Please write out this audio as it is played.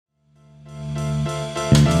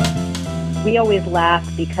We always laugh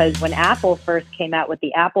because when Apple first came out with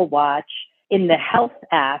the Apple Watch, in the health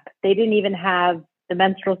app, they didn't even have the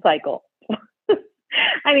menstrual cycle.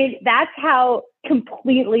 I mean, that's how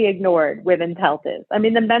completely ignored women's health is. I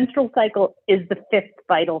mean, the menstrual cycle is the fifth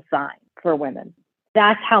vital sign for women.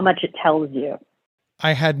 That's how much it tells you.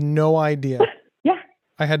 I had no idea. Yeah.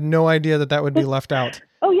 I had no idea that would be left out.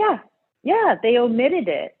 Oh, yeah. Yeah, they omitted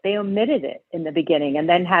it. They omitted it in the beginning and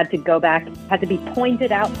then had to go back, had to be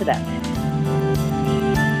pointed out to them.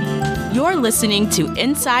 You're listening to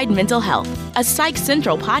Inside Mental Health, a Psych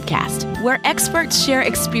Central podcast where experts share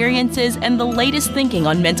experiences and the latest thinking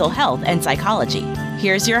on mental health and psychology.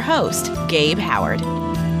 Here's your host, Gabe Howard.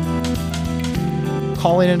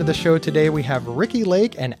 Calling into the show today, we have Ricki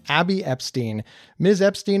Lake and Abby Epstein. Ms.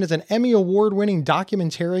 Epstein is an Emmy Award-winning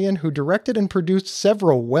documentarian who directed and produced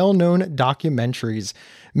several well-known documentaries.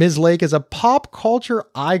 Ms. Lake is a pop culture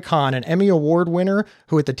icon, an Emmy Award winner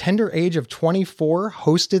who at the tender age of 24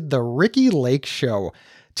 hosted The Ricki Lake Show.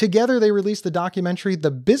 Together, they released the documentary The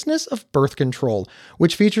Business of Birth Control,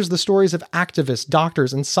 which features the stories of activists,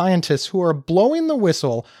 doctors, and scientists who are blowing the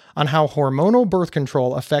whistle on how hormonal birth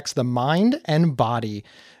control affects the mind and body.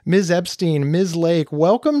 Ms. Epstein, Ms. Lake,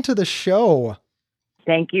 welcome to the show.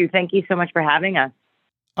 Thank you. Thank you so much for having us.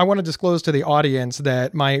 I want to disclose to the audience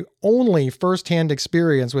that my only firsthand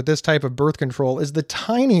experience with this type of birth control is the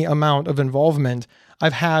tiny amount of involvement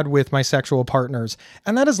I've had with my sexual partners.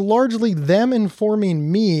 And that is largely them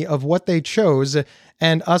informing me of what they chose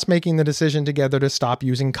and us making the decision together to stop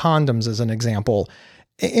using condoms, as an example.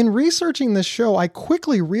 In researching this show, I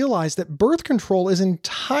quickly realized that birth control is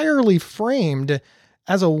entirely framed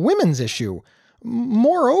as a women's issue.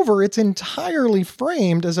 Moreover, it's entirely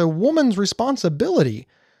framed as a woman's responsibility.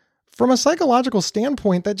 From a psychological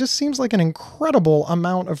standpoint, that just seems like an incredible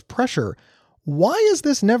amount of pressure. Why is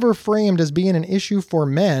this never framed as being an issue for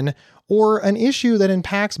men or an issue that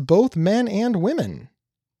impacts both men and women?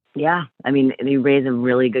 Yeah, I mean, you raise a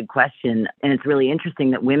really good question. And it's really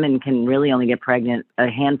interesting that women can really only get pregnant a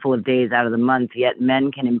handful of days out of the month, yet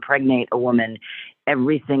men can impregnate a woman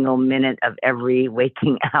every single minute of every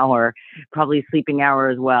waking hour, probably sleeping hour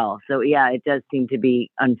as well. So yeah, it does seem to be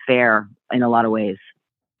unfair in a lot of ways.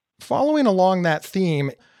 Following along that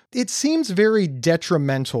theme, it seems very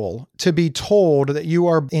detrimental to be told that you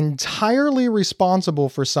are entirely responsible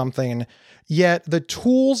for something, yet the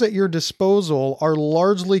tools at your disposal are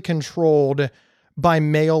largely controlled by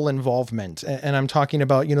male involvement. And I'm talking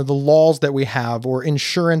about, the laws that we have or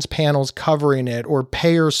insurance panels covering it or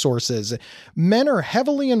payer sources. Men are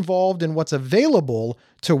heavily involved in what's available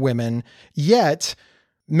to women, yet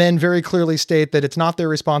men very clearly state that it's not their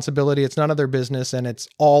responsibility, it's none of their business, and it's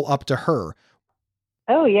all up to her.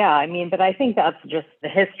 Oh, yeah. I mean, but I think that's just the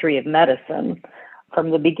history of medicine.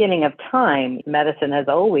 From the beginning of time, medicine has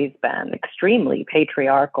always been extremely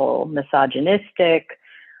patriarchal, misogynistic.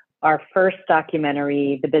 Our first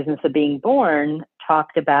documentary, The Business of Being Born,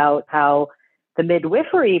 talked about how the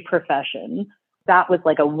midwifery profession, that was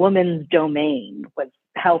like a woman's domain, was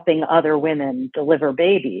helping other women deliver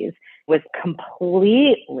babies, was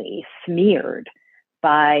completely smeared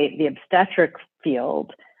by the obstetric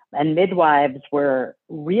field, and midwives were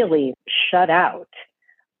really shut out.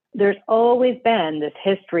 There's always been this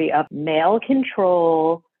history of male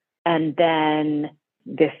control and then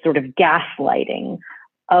this sort of gaslighting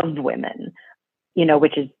of women,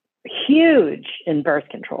 which is huge in birth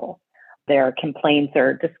control. Their complaints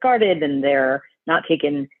are discarded and they're not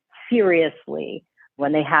taken seriously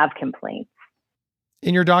when they have complaints.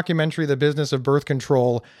 In your documentary, The Business of Birth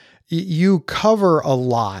Control, you cover a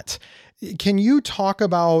lot. Can you talk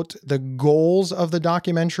about the goals of the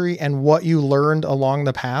documentary and what you learned along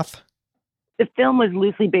the path? The film was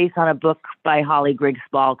loosely based on a book by Holly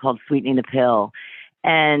Griggs-Ball called Sweetening the Pill.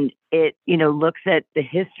 And it, looks at the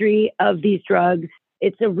history of these drugs.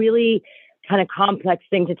 It's a really kind of complex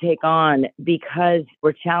thing to take on because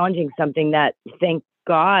we're challenging something that, thank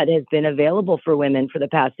God, has been available for women for the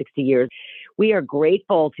past 60 years. We are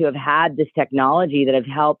grateful to have had this technology that have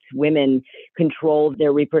helped women control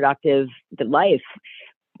their reproductive life.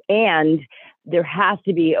 And there has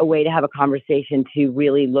to be a way to have a conversation to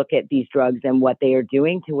really look at these drugs and what they are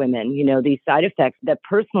doing to women. These side effects that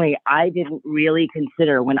personally I didn't really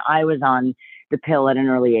consider when I was on the pill at an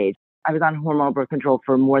early age. I was on hormonal birth control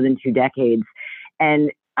for more than 2 decades.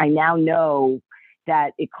 And I now know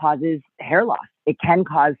that it causes hair loss. It can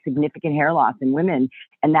cause significant hair loss in women.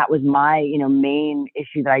 And that was my, main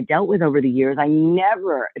issue that I dealt with over the years. I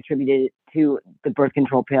never attributed it to the birth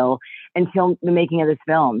control pill until the making of this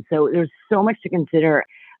film. So there's so much to consider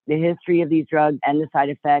the history of these drugs and the side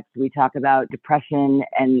effects. We talk about depression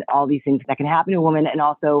and all these things that can happen to a woman, and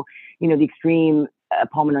also, the extreme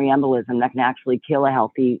pulmonary embolism that can actually kill a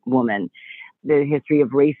healthy woman. The history of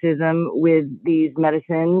racism with these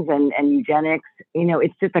medicines and eugenics.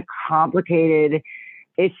 It's just a complicated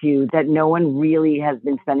issue that no one really has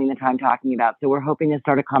been spending the time talking about. So we're hoping to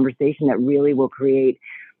start a conversation that really will create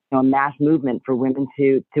a mass movement for women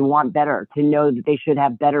to want better, to know that they should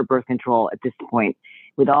have better birth control at this point.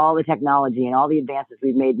 With all the technology and all the advances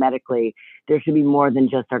we've made medically, there should be more than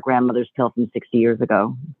just our grandmother's pill from 60 years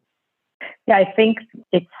ago. Yeah, I think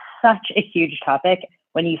it's such a huge topic.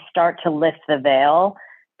 When you start to lift the veil,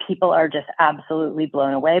 people are just absolutely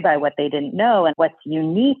blown away by what they didn't know. And what's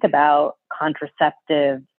unique about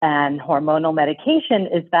contraceptive and hormonal medication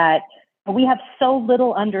is that we have so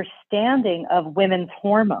little understanding of women's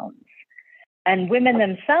hormones. And women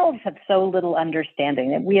themselves have so little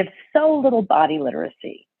understanding, that we have so little body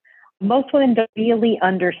literacy. Most women don't really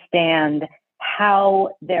understand how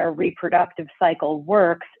their reproductive cycle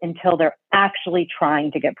works until they're actually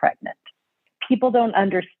trying to get pregnant. People don't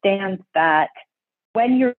understand that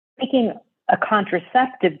when you're taking a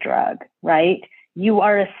contraceptive drug, right, you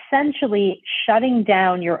are essentially shutting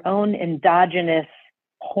down your own endogenous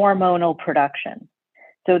hormonal production.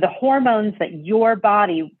 So the hormones that your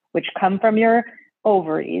body, which come from your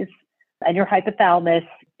ovaries and your hypothalamus,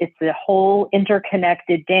 it's a whole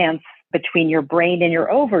interconnected dance between your brain and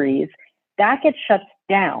your ovaries, that gets shut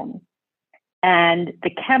down. And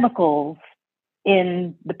the chemicals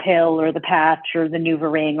in the pill or the patch or the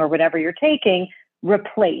NuvaRing or whatever you're taking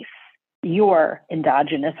replace your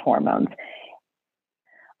endogenous hormones.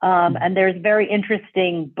 And there's a very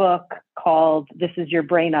interesting book called This Is Your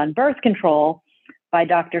Brain on Birth Control by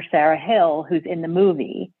Dr. Sarah Hill, who's in the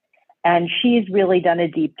movie. And she's really done a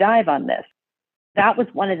deep dive on this. That was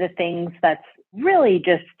one of the things that's really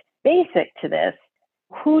just basic to this.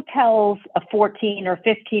 Who tells a 14 or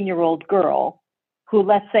 15-year-old girl who,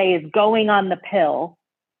 let's say, is going on the pill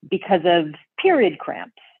because of period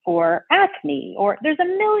cramps or acne, or there's a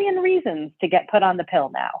million reasons to get put on the pill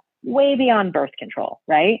now, way beyond birth control,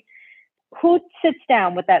 right? Who sits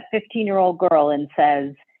down with that 15-year-old girl and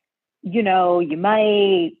says, you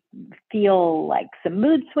might feel like some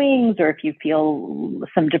mood swings, or if you feel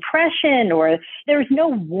some depression, or there's no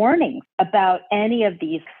warning about any of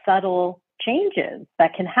these subtle changes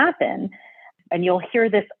that can happen. And you'll hear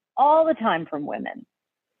this all the time from women.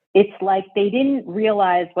 It's like they didn't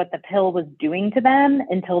realize what the pill was doing to them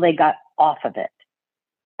until they got off of it.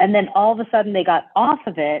 And then all of a sudden they got off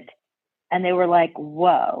of it and they were like,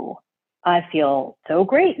 whoa, I feel so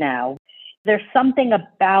great now. There's something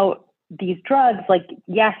about these drugs, like,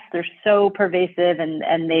 yes, they're so pervasive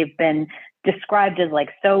and they've been described as like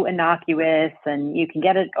so innocuous and you can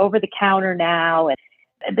get it over the counter now.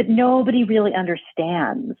 But nobody really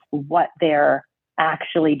understands what they're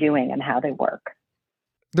actually doing and how they work.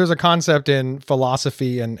 There's a concept in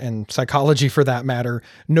philosophy and psychology, for that matter,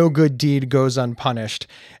 no good deed goes unpunished.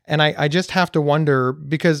 And I just have to wonder,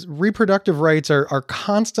 because reproductive rights are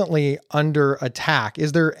constantly under attack.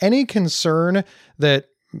 Is there any concern that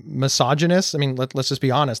misogynists, let's just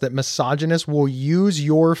be honest, that misogynists will use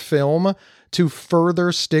your film to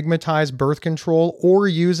further stigmatize birth control or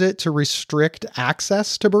use it to restrict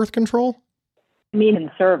access to birth control? I mean,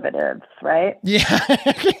 conservatives, right? Yeah,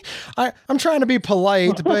 I'm trying to be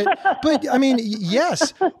polite, but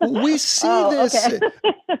yes, we see this. Okay.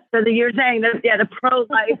 So you're saying that, the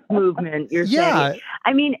pro-life movement. You're saying.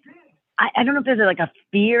 I don't know if there's like a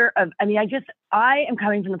fear of. I am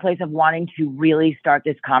coming from the place of wanting to really start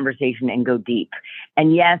this conversation and go deep.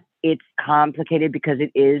 And yes, it's complicated because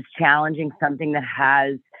it is challenging, something that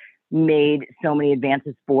has made so many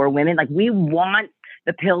advances for women. Like, we want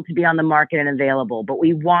the pill to be on the market and available, but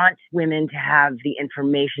we want women to have the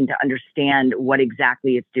information to understand what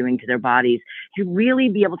exactly it's doing to their bodies, to really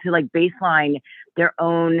be able to baseline their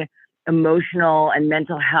own emotional and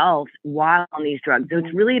mental health while on these drugs. So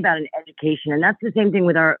it's really about an education. And that's the same thing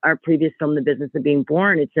with our previous film, The Business of Being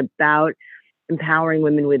Born. It's about empowering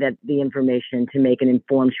women with the information to make an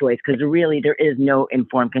informed choice, because really there is no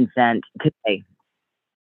informed consent today.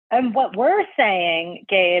 And what we're saying,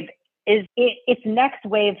 Gabe, is it's next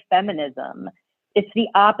wave feminism. It's the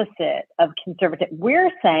opposite of conservative.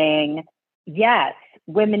 We're saying, yes,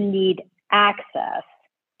 women need access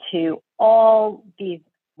to all these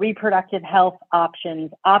reproductive health options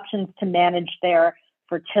to manage their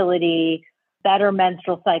fertility, better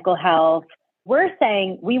menstrual cycle health. We're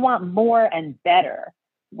saying we want more and better,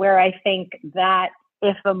 where I think that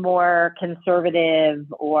if a more conservative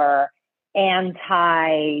or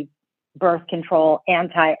anti-birth control,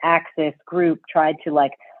 anti-access group tried to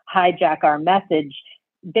hijack our message,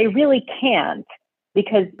 they really can't,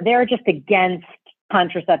 because they're just against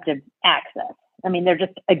contraceptive access. I mean, they're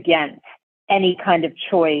just against any kind of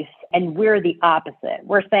choice. And we're the opposite.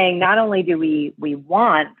 We're saying not only do we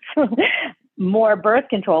want more birth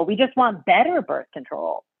control, we just want better birth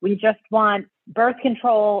control. We just want birth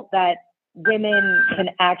control that women can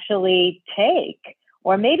actually take,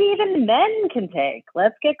 or maybe even men can take.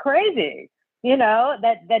 Let's get crazy.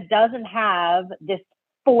 That doesn't have this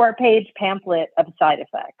 4-page pamphlet of side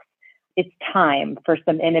effects. It's time for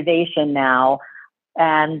some innovation now.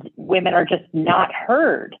 And women are just not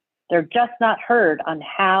heard. They're just not heard on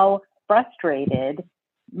how frustrated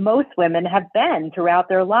most women have been throughout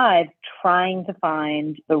their lives trying to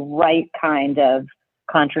find the right kind of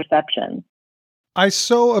contraception. I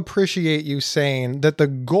so appreciate you saying that the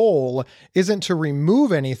goal isn't to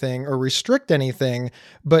remove anything or restrict anything,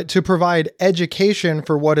 but to provide education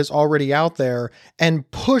for what is already out there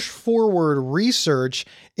and push forward research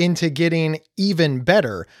into getting even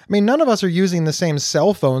better. I mean, none of us are using the same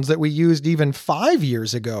cell phones that we used even 5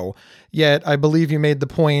 years ago. Yet, I believe you made the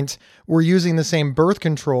point, we're using the same birth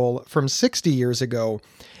control from 60 years ago.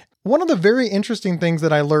 One of the very interesting things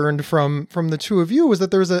that I learned from the two of you was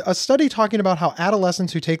that there's a study talking about how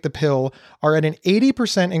adolescents who take the pill are at an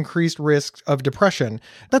 80% increased risk of depression.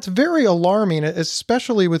 That's very alarming,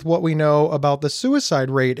 especially with what we know about the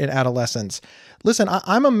suicide rate in adolescents. Listen,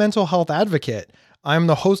 I'm a mental health advocate. I'm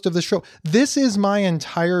the host of the show. This is my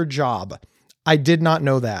entire job. I did not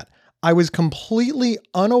know that. I was completely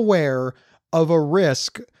unaware of a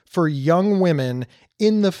risk for young women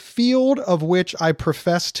in the field of which I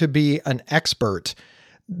profess to be an expert.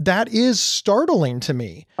 That is startling to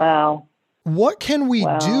me. Wow. What can we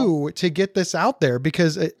do to get this out there?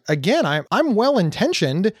 Because again, I'm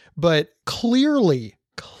well-intentioned, but clearly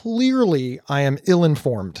I am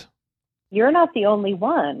ill-informed. You're not the only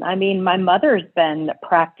one. I mean, my mother's been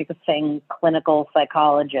practicing clinical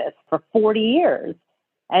psychologist for 40 years.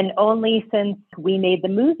 And only since we made the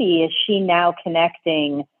movie is she now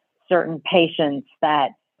connecting certain patients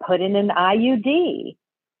that put in an IUD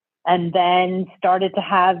and then started to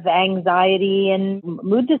have anxiety and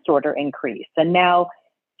mood disorder increase. And now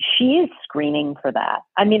she is screening for that.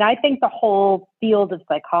 I mean, I think the whole field of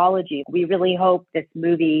psychology, we really hope this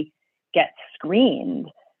movie gets screened.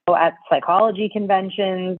 So at psychology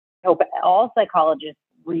conventions, I hope all psychologists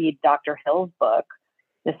read Dr. Hill's book,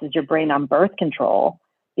 This Is Your Brain on Birth Control,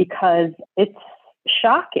 because it's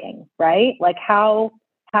shocking, right? Like how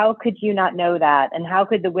could you not know that? And how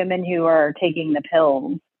could the women who are taking the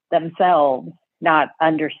pills themselves not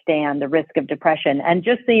understand the risk of depression? And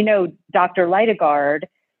just so you know, Dr. Lidegaard,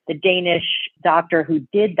 the Danish doctor who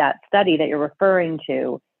did that study that you're referring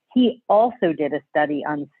to, he also did a study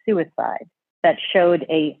on suicide that showed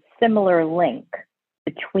a similar link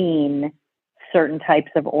between certain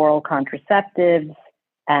types of oral contraceptives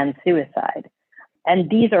and suicide.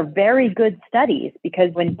 And these are very good studies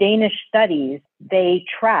because when Danish studies, they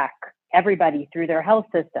track everybody through their health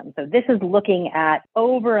system. So this is looking at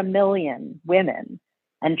over 1 million women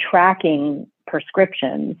and tracking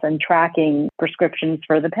prescriptions for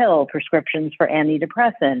the pill, prescriptions for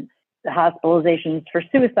antidepressant, hospitalizations for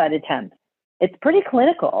suicide attempts. It's pretty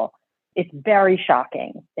clinical. It's very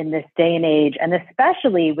shocking in this day and age, and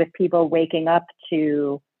especially with people waking up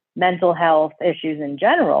to mental health issues in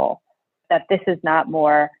general, that this is not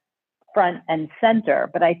more front and center.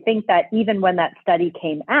 But I think that even when that study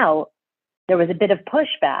came out, there was a bit of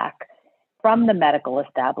pushback from the medical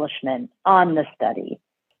establishment on the study.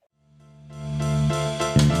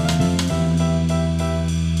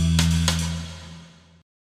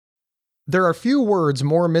 There are few words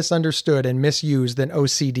more misunderstood and misused than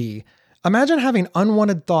OCD. Imagine having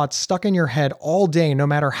unwanted thoughts stuck in your head all day, no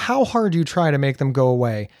matter how hard you try to make them go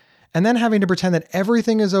away, and then having to pretend that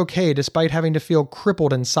everything is okay despite having to feel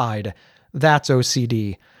crippled inside. That's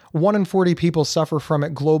OCD. 1 in 40 people suffer from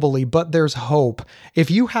it globally, but there's hope.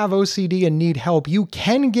 If you have OCD and need help, you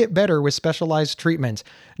can get better with specialized treatment.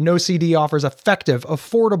 NoCD offers effective,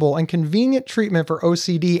 affordable, and convenient treatment for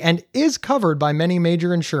OCD and is covered by many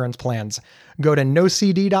major insurance plans. Go to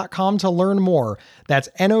nocd.com to learn more. That's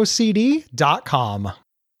nocd.com.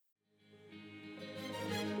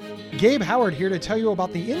 Gabe Howard here to tell you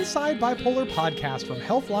about the Inside Bipolar podcast from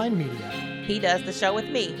Healthline Media. He does the show with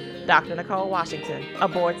me, Dr. Nicole Washington, a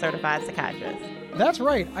board-certified psychiatrist. That's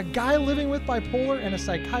right. A guy living with bipolar and a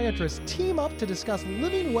psychiatrist team up to discuss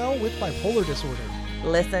living well with bipolar disorder.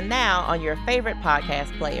 Listen now on your favorite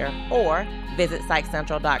podcast player or visit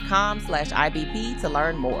psychcentral.com/IBP to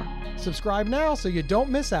learn more. Subscribe now so you don't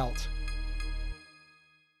miss out.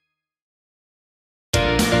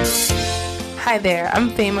 Hi there,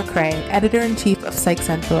 I'm Faye McCrae, Editor-in-Chief of Psych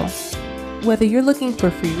Central. Whether you're looking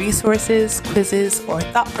for free resources, quizzes, or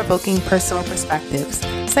thought-provoking personal perspectives,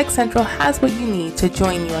 Psych Central has what you need to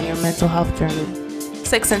join you on your mental health journey.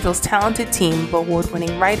 Psych Central's talented team of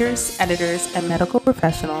award-winning writers, editors, and medical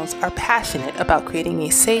professionals are passionate about creating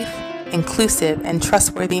a safe, inclusive, and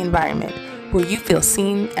trustworthy environment where you feel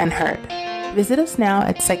seen and heard. Visit us now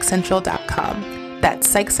at psychcentral.com. That's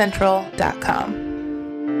psychcentral.com.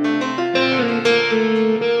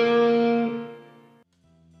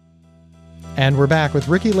 And we're back with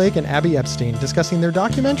Ricki Lake and Abby Epstein discussing their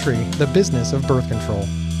documentary, The Business of Birth Control.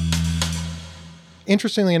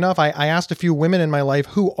 Interestingly enough, I asked a few women in my life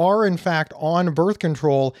who are in fact on birth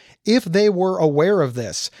control if they were aware of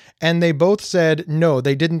this. And they both said no,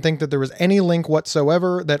 they didn't think that there was any link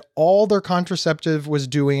whatsoever, that all their contraceptive was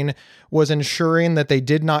doing was ensuring that they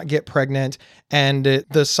did not get pregnant, and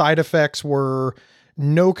the side effects were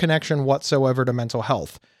no connection whatsoever to mental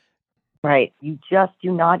health. Right. You just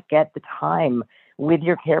do not get the time with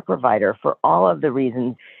your care provider for all of the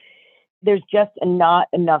reasons. There's just not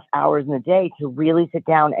enough hours in the day to really sit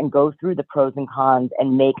down and go through the pros and cons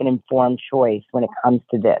and make an informed choice when it comes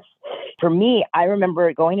to this. For me, I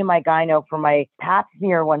remember going to my gyno for my pap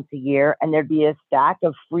smear once a year, and there'd be a stack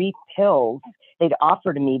of free pills they'd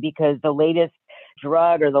offer to me because the latest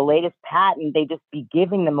drug or the latest patent, they'd just be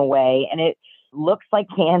giving them away. And it looks like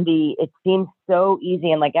candy. It seems so easy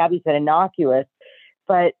and, like Abby said, innocuous.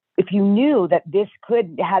 But if you knew that this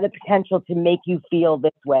could have the potential to make you feel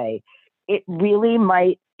this way, it really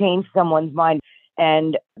might change someone's mind.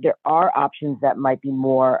 And there are options that might be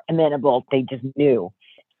more amenable if they just knew.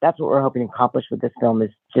 That's what we're hoping to accomplish with this film,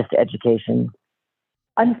 is just education.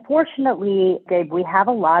 Unfortunately, Gabe, we have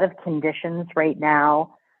a lot of conditions right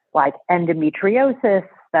now, like endometriosis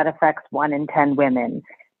that affects 1 in 10 women,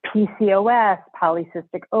 PCOS,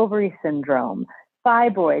 polycystic ovary syndrome,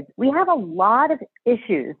 fibroids. We have a lot of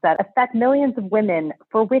issues that affect millions of women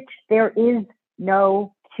for which there is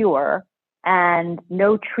no cure and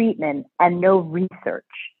no treatment and no research.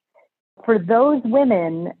 For those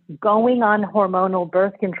women, going on hormonal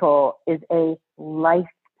birth control is a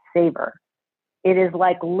lifesaver. It is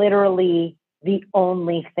like literally the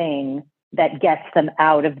only thing that gets them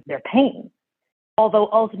out of their pain. Although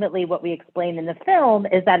ultimately what we explain in the film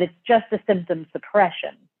is that it's just a symptom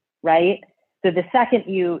suppression, right? So the second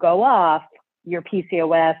you go off, your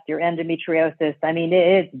PCOS, your endometriosis, I mean,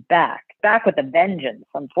 it is back with a vengeance,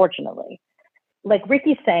 unfortunately. Like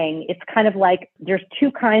Ricky's saying, it's kind of like there's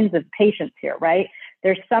two kinds of patients here, right?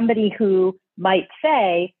 There's somebody who might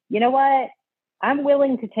say, you know what, I'm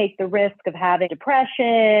willing to take the risk of having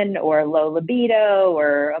depression or low libido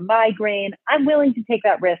or a migraine. I'm willing to take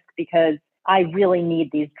that risk because I really need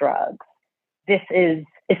these drugs. This is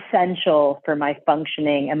essential for my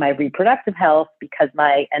functioning and my reproductive health because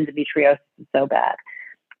my endometriosis is so bad.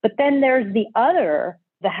 But then there's the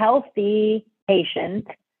healthy patient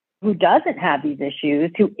who doesn't have these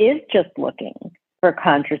issues, who is just looking for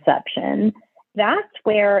contraception. That's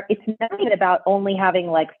where it's not even about only having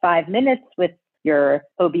like 5 minutes with your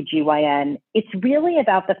OBGYN. It's really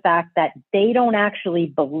about the fact that they don't actually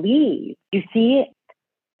believe. You see,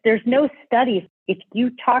 there's no studies. If you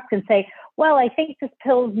talk and say, well, I think this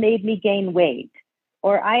pill's made me gain weight,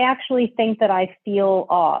 or I actually think that I feel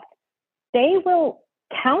off, they will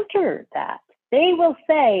counter that. They will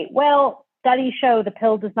say, well, studies show the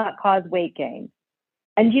pill does not cause weight gain.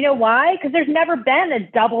 And you know why? Because there's never been a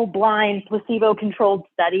double-blind, placebo-controlled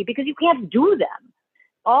study, because you can't do them.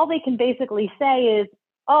 All they can basically say is,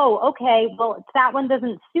 oh, okay, well, if that one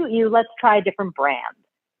doesn't suit you, let's try a different brand.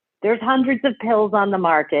 There's hundreds of pills on the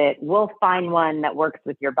market. We'll find one that works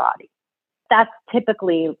with your body. That's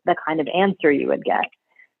typically the kind of answer you would get.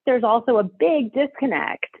 There's also a big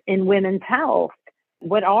disconnect in women's health.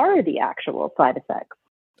 What are the actual side effects?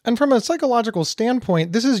 And from a psychological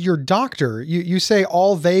standpoint, this is your doctor. You say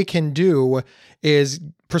all they can do is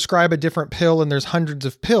prescribe a different pill and there's hundreds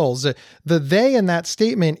of pills. The they in that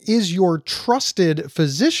statement is your trusted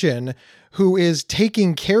physician who is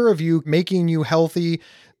taking care of you, making you healthy.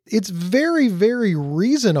 It's very, very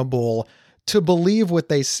reasonable to believe what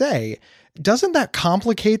they say. Doesn't that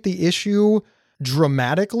complicate the issue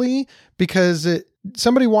dramatically? Because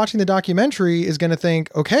somebody watching the documentary is going to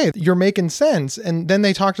think, okay, you're making sense. And then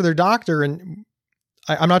they talk to their doctor, and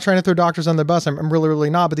I'm not trying to throw doctors on the bus. I'm really, really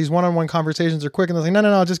not. But these one-on-one conversations are quick, and they're like,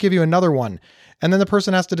 no, I'll just give you another one. And then the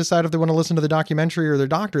person has to decide if they want to listen to the documentary or their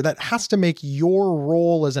doctor. That has to make your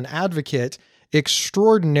role as an advocate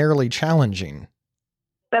extraordinarily challenging.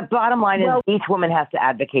 The bottom line is each woman has to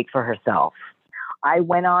advocate for herself. I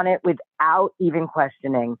went on it without even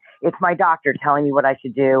questioning. It's my doctor telling me what I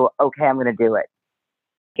should do. Okay, I'm going to do it.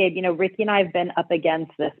 Gabe, Ricki and I have been up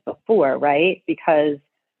against this before, right? Because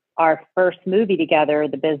our first movie together,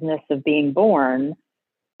 The Business of Being Born,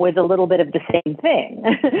 was a little bit of the same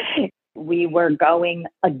thing. We were going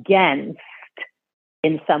against,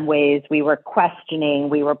 in some ways, we were questioning,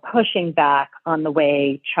 we were pushing back on the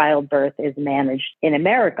way childbirth is managed in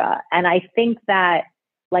America. And I think that,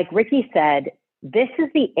 like Ricki said, this is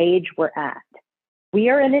the age we're at. We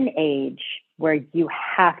are in an age where you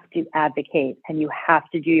have to advocate and you have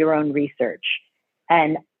to do your own research.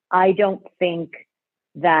 And I don't think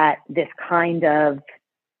that this kind of,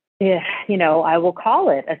 I will call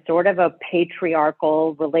it a sort of a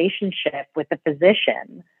patriarchal relationship with the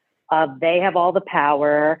physician of they have all the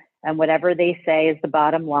power and whatever they say is the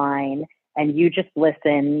bottom line. And you just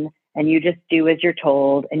listen and you just do as you're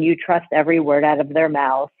told and you trust every word out of their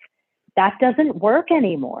mouth. That doesn't work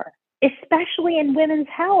anymore, especially in women's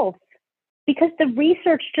health, because the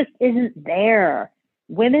research just isn't there.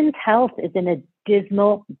 Women's health is in a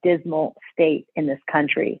dismal, dismal state in this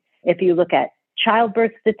country. If you look at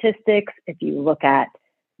childbirth statistics, if you look at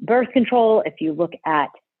birth control, if you look at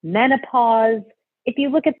menopause, if you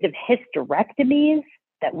look at the hysterectomies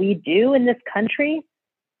that we do in this country,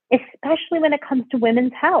 especially when it comes to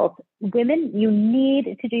women's health, women, you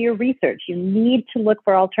need to do your research. You need to look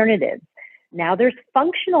for alternatives. Now there's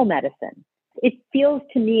functional medicine. It feels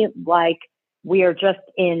to me like we are just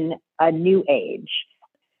in a new age.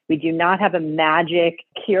 We do not have a magic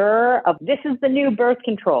cure of this is the new birth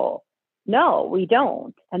control. No, we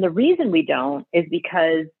don't. And the reason we don't is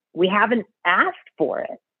because we haven't asked for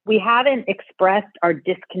it. We haven't expressed our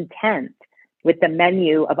discontent with the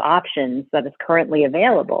menu of options that is currently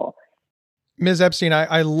available. Ms. Epstein,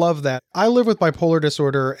 I love that. I live with bipolar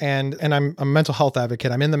disorder and I'm a mental health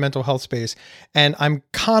advocate. I'm in the mental health space and I'm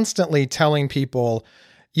constantly telling people,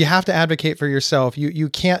 you have to advocate for yourself. You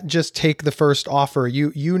can't just take the first offer.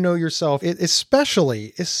 You know yourself,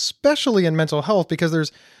 especially in mental health, because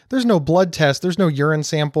there's no blood test, there's no urine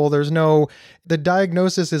sample, the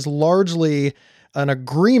diagnosis is largely an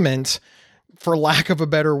agreement, for lack of a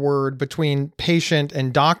better word, between patient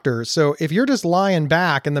and doctor. So if you're just lying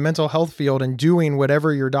back in the mental health field and doing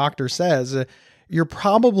whatever your doctor says, you're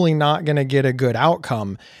probably not going to get a good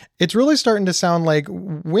outcome. It's really starting to sound like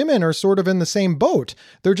women are sort of in the same boat.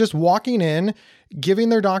 They're just walking in, giving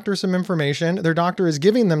their doctor some information. Their doctor is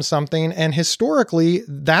giving them something. And historically,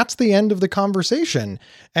 that's the end of the conversation.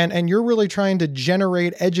 And you're really trying to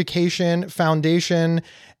generate education, foundation,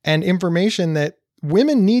 and information that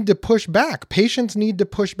women need to push back. Patients need to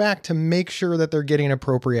push back to make sure that they're getting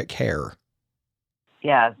appropriate care.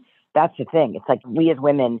 Yeah, that's the thing. It's like we as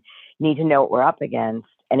women need to know what we're up against.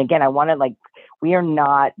 And again, we are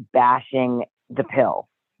not bashing the pill.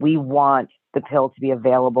 We want the pill to be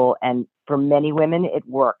available. And for many women, it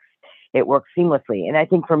works. It works seamlessly. And I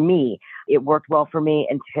think for me, it worked well for me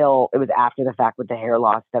until it was after the fact with the hair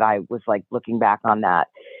loss that I was like looking back on that.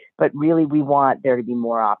 But really, we want there to be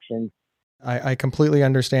more options. I completely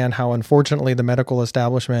understand how, unfortunately, the medical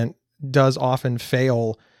establishment does often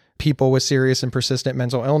fail people with serious and persistent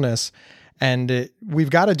mental illness. And we've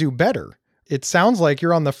got to do better. It sounds like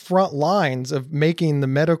you're on the front lines of making the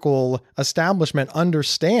medical establishment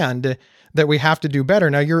understand that we have to do better.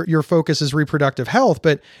 Now, your focus is reproductive health,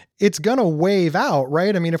 but it's going to wave out,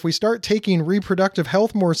 right? I mean, if we start taking reproductive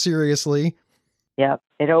health more seriously. Yep,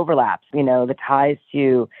 it overlaps, the ties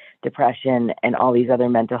to depression and all these other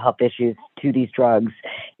mental health issues to these drugs.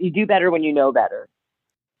 You do better when you know better.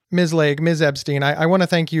 Ms. Lake, Ms. Epstein, I want to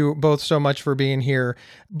thank you both so much for being here.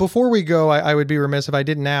 Before we go, I would be remiss if I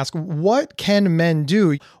didn't ask, what can men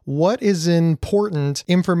do? What is important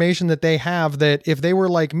information that they have that if they were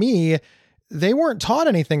like me, they weren't taught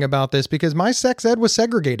anything about this? Because my sex ed was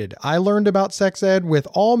segregated. I learned about sex ed with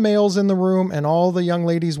all males in the room and all the young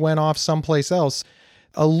ladies went off someplace else.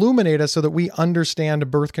 Illuminate us so that we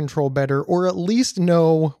understand birth control better, or at least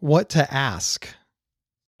know what to ask.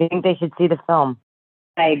 I think they should see the film.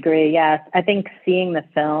 I agree. Yes. I think seeing the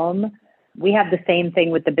film, we have the same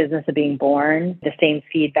thing with The Business of Being Born, the same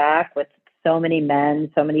feedback with so many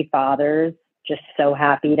men, so many fathers, just so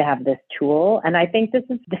happy to have this tool. And I think this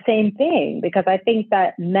is the same thing, because I think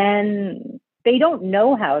that men, they don't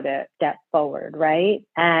know how to step forward, right?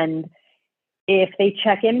 And if they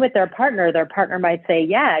check in with their partner might say,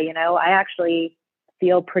 yeah, I actually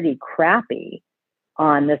feel pretty crappy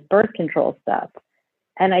on this birth control stuff.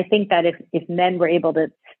 And I think that if men were able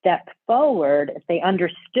to step forward, if they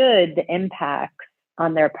understood the impacts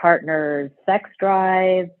on their partner's sex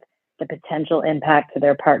drive, the potential impact to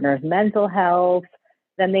their partner's mental health,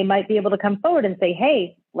 then they might be able to come forward and say,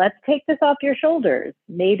 hey, let's take this off your shoulders.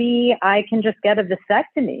 Maybe I can just get a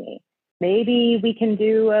vasectomy. Maybe we can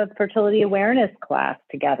do a fertility awareness class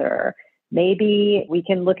together. Maybe we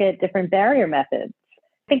can look at different barrier methods.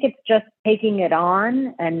 I think it's just taking it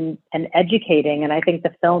on and educating. And I think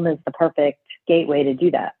the film is the perfect gateway to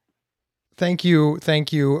do that. Thank you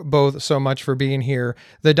both so much for being here.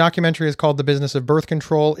 The documentary is called The Business of Birth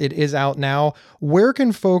Control. It is out now. Where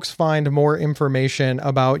can folks find more information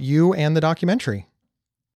about you and the documentary?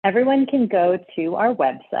 Everyone can go to our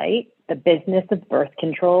website,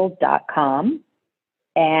 thebusinessofbirthcontrol.com,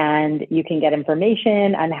 and you can get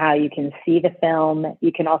information on how you can see the film.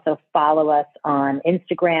 You can also follow us on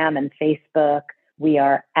Instagram and Facebook. We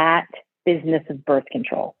are at Business of Birth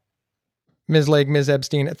Control. Ms. Lake, Ms.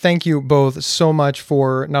 Epstein, thank you both so much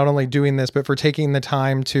for not only doing this, but for taking the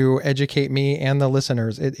time to educate me and the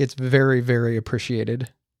listeners. It's very, very appreciated.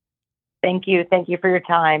 Thank you. Thank you for your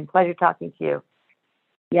time. Pleasure talking to you.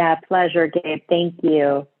 Yeah, pleasure, Gabe. Thank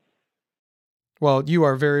you. Well, you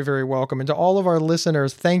are very, very welcome. And to all of our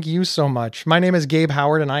listeners, thank you so much. My name is Gabe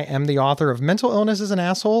Howard, and I am the author of Mental Illness is an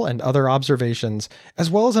Asshole and Other Observations, as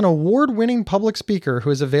well as an award-winning public speaker who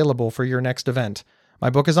is available for your next event. My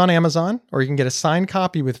book is on Amazon, or you can get a signed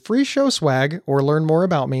copy with free show swag or learn more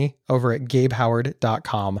about me over at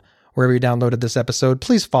gabehoward.com. Wherever you downloaded this episode,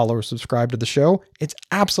 please follow or subscribe to the show. It's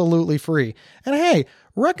absolutely free. And hey,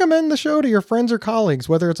 recommend the show to your friends or colleagues,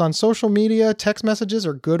 whether it's on social media, text messages,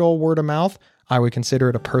 or good old word of mouth. I would consider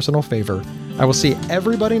it a personal favor. I will see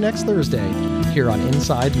everybody next Thursday here on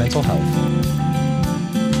Inside Mental Health.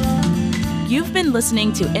 You've been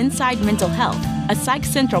listening to Inside Mental Health, a Psych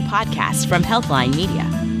Central podcast from Healthline Media.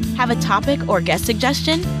 Have a topic or guest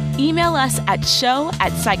suggestion? Email us at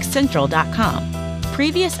show@psychcentral.com.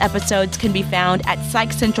 Previous episodes can be found at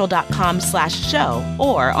psychcentral.com/show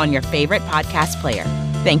or on your favorite podcast player.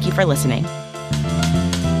 Thank you for listening.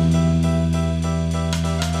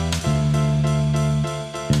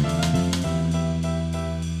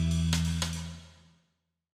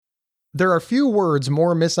 There are few words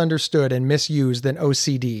more misunderstood and misused than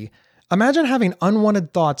OCD. Imagine having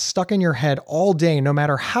unwanted thoughts stuck in your head all day, no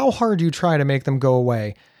matter how hard you try to make them go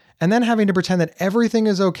away, and then having to pretend that everything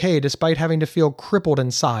is okay despite having to feel crippled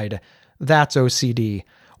inside. That's OCD.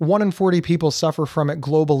 1 in 40 people suffer from it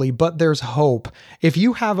globally, but there's hope. If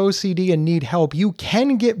you have OCD and need help, you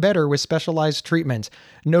can get better with specialized treatment.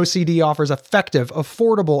 NoCD offers effective,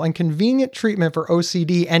 affordable, and convenient treatment for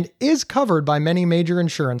OCD and is covered by many major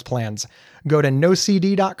insurance plans. Go to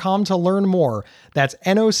nocd.com to learn more. That's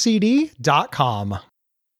nocd.com.